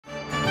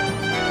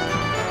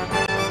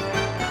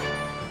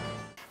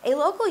A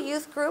local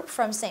youth group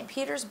from St.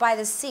 Peter's by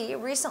the Sea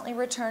recently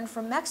returned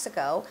from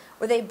Mexico,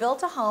 where they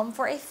built a home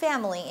for a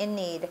family in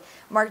need.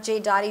 Mark J.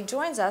 Dottie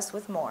joins us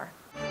with more.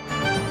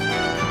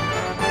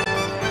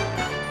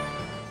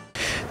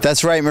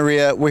 That's right,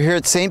 Maria. We're here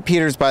at St.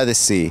 Peter's by the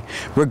Sea,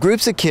 where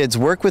groups of kids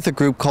work with a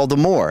group called The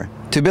More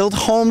to build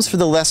homes for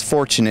the less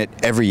fortunate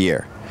every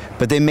year.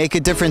 But they make a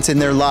difference in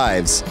their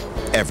lives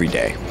every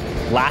day.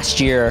 Last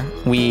year,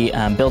 we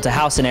built a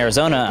house in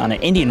Arizona on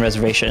an Indian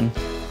reservation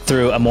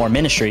through Amore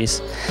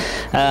Ministries.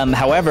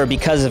 However,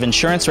 because of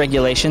insurance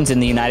regulations in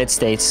the United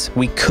States,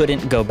 we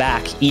couldn't go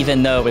back,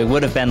 even though it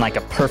would have been like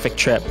a perfect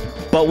trip.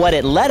 But what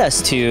it led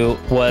us to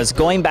was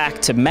going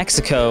back to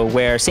Mexico,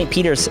 where St.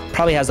 Peter's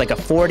probably has like a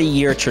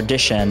 40-year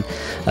tradition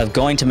of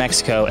going to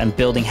Mexico and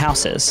building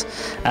houses.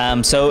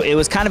 So it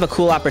was kind of a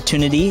cool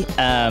opportunity,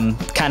 kind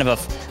of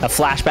a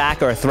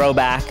flashback or a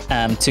throwback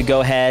to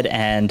go ahead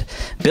and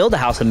build a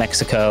house in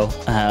Mexico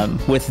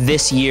with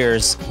this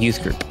year's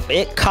youth group.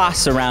 It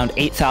costs around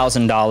 $8,000,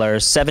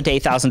 $7,000 to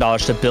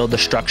 $8,000 to build the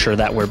structure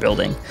that we're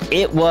building.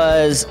 It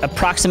was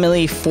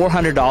approximately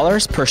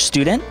 $400 per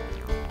student.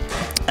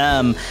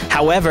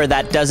 However,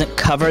 that doesn't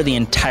cover the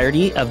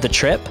entirety of the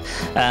trip.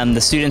 The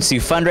students do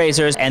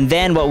fundraisers, and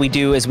then what we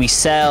do is we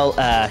sell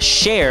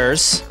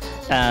shares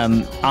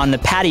on the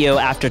patio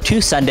after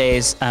 2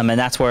 Sundays, and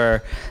that's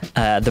where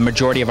the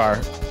majority of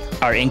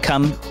our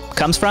income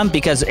comes from,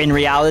 because in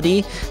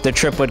reality, the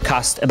trip would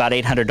cost about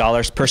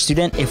 $800 per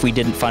student if we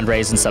didn't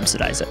fundraise and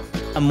subsidize it.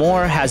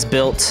 Amore has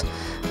built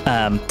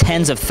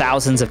tens of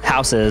thousands of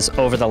houses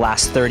over the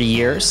last 30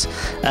 years,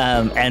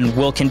 and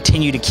we'll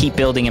continue to keep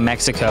building in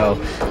Mexico,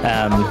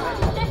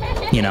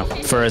 you know,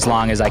 for as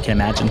long as I can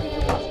imagine.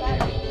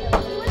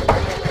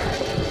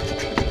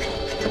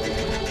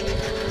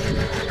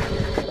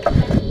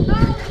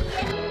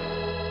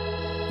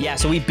 Yeah,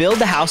 so we build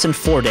the house in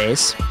 4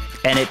 days,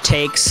 and it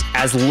takes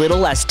as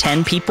little as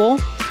 10 people,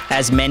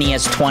 as many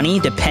as 20,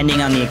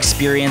 depending on the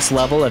experience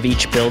level of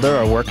each builder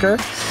or worker.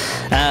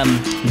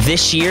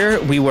 This year,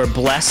 we were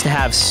blessed to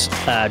have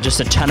just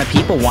a ton of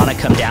people want to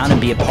come down and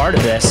be a part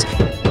of this.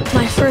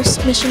 My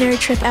first missionary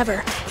trip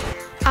ever.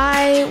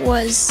 I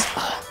was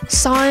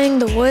sawing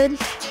the wood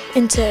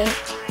into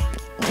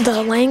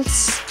the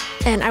lengths,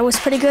 and I was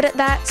pretty good at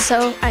that,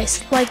 so I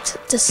liked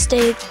to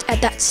stay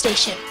at that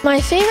station. My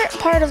favorite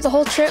part of the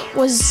whole trip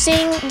was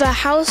seeing the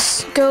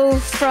house go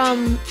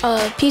from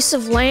a piece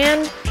of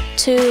land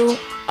to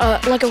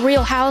like a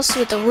real house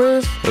with a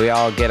roof. We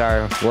all get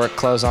our work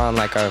clothes on,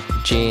 like our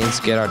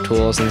jeans, get our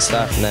tools and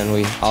stuff, and then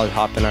we all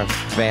hop in our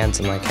vans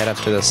and like head up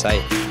to the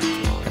site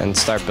and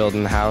start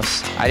building the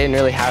house. I didn't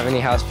really have any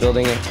house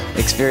building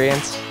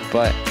experience,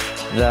 but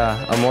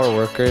the Amore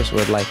workers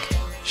would like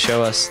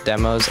show us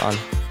demos on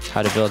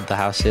how to build the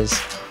houses.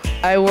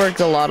 I worked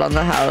a lot on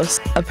the house.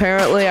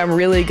 Apparently, I'm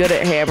really good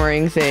at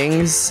hammering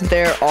things.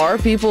 There are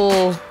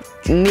people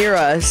near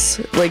us,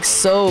 like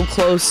so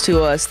close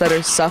to us, that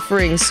are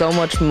suffering so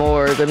much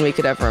more than we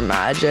could ever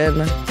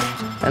imagine.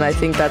 And I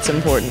think that's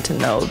important to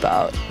know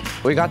about.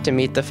 We got to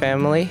meet the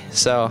family,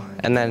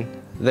 and then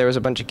there was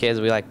a bunch of kids,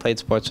 we like played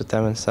sports with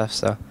them and stuff,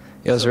 so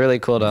it was really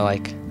cool to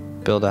like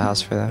build a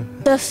house for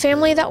them. The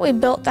family that we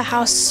built the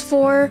house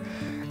for,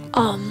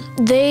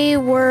 they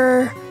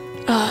were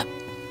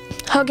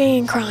hugging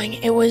and crying.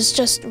 It was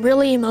just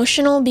really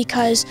emotional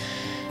because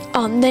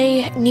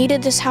they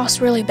needed this house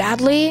really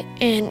badly,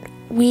 and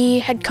we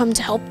had come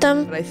to help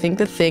them. But I think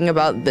the thing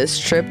about this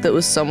trip that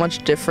was so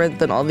much different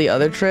than all the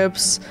other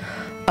trips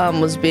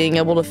was being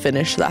able to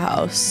finish the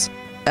house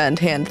and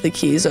hand the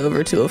keys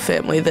over to a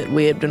family that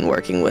we had been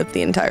working with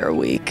the entire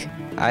week.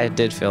 I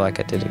did feel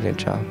like I did a good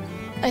job.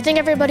 I think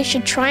everybody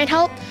should try and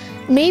help.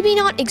 Maybe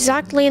not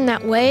exactly in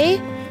that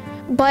way,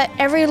 but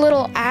every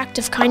little act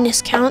of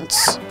kindness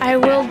counts. I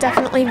will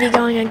definitely be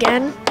going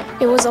again.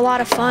 It was a lot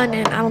of fun,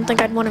 and I don't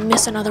think I'd want to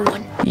miss another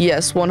one.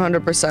 Yes,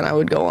 100% I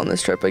would go on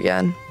this trip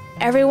again.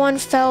 Everyone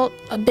felt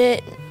a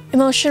bit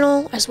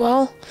emotional as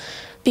well,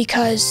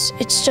 because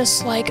it's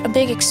just like a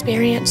big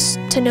experience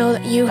to know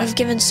that you have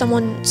given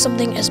someone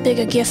something as big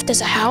a gift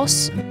as a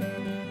house.